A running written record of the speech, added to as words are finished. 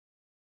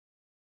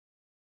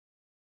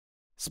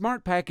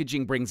Smart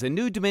packaging brings a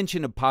new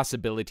dimension of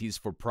possibilities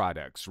for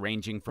products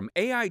ranging from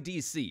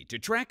AIDC to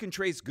track and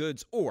trace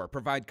goods or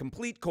provide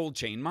complete cold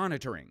chain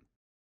monitoring,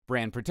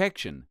 brand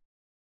protection,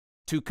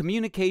 to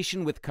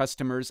communication with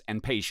customers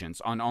and patients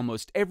on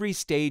almost every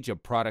stage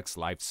of product's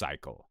life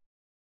cycle.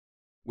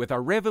 With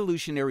our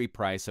revolutionary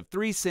price of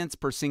 3 cents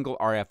per single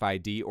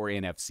RFID or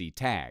NFC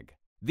tag,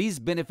 these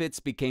benefits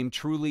became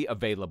truly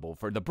available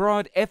for the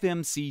broad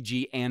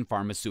FMCG and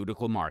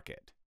pharmaceutical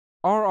market.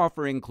 Our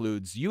offer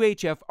includes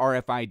UHF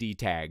RFID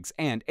tags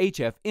and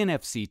HF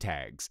NFC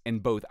tags in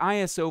both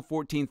ISO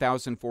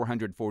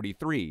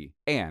 14443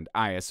 and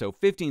ISO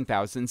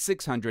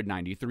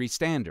 15693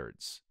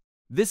 standards.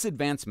 This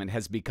advancement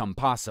has become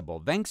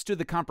possible thanks to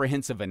the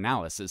comprehensive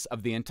analysis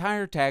of the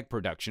entire tag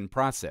production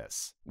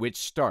process, which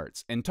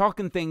starts in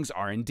Talkin Things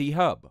R&D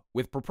Hub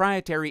with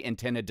proprietary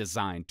antenna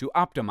design to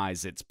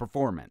optimize its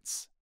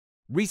performance.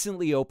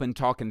 Recently opened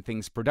Talkin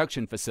Things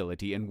production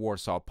facility in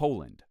Warsaw,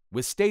 Poland,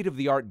 with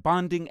state-of-the-art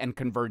bonding and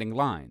converting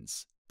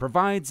lines,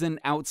 provides an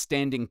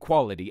outstanding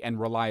quality and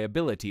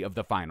reliability of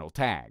the final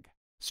tag.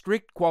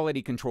 Strict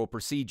quality control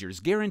procedures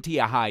guarantee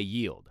a high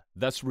yield,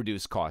 thus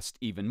reduce cost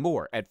even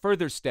more at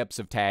further steps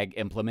of tag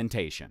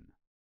implementation.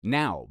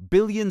 Now,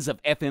 billions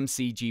of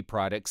FMCG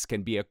products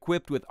can be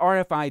equipped with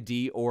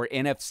RFID or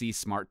NFC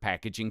smart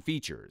packaging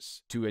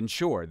features to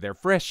ensure their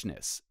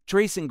freshness,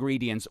 trace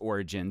ingredients'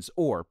 origins,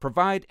 or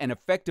provide an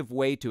effective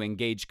way to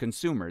engage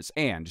consumers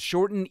and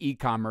shorten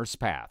e-commerce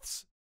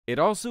paths. It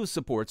also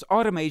supports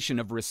automation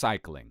of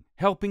recycling,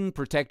 helping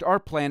protect our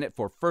planet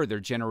for further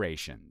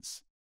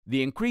generations.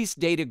 The increased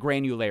data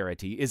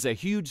granularity is a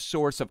huge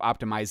source of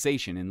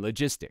optimization in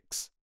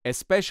logistics,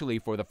 especially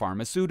for the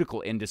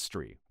pharmaceutical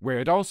industry, where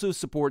it also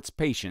supports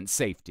patient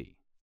safety.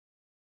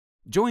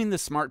 Join the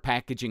smart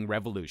packaging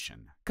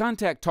revolution.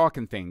 Contact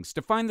Talkin Things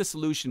to find the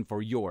solution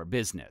for your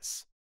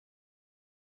business.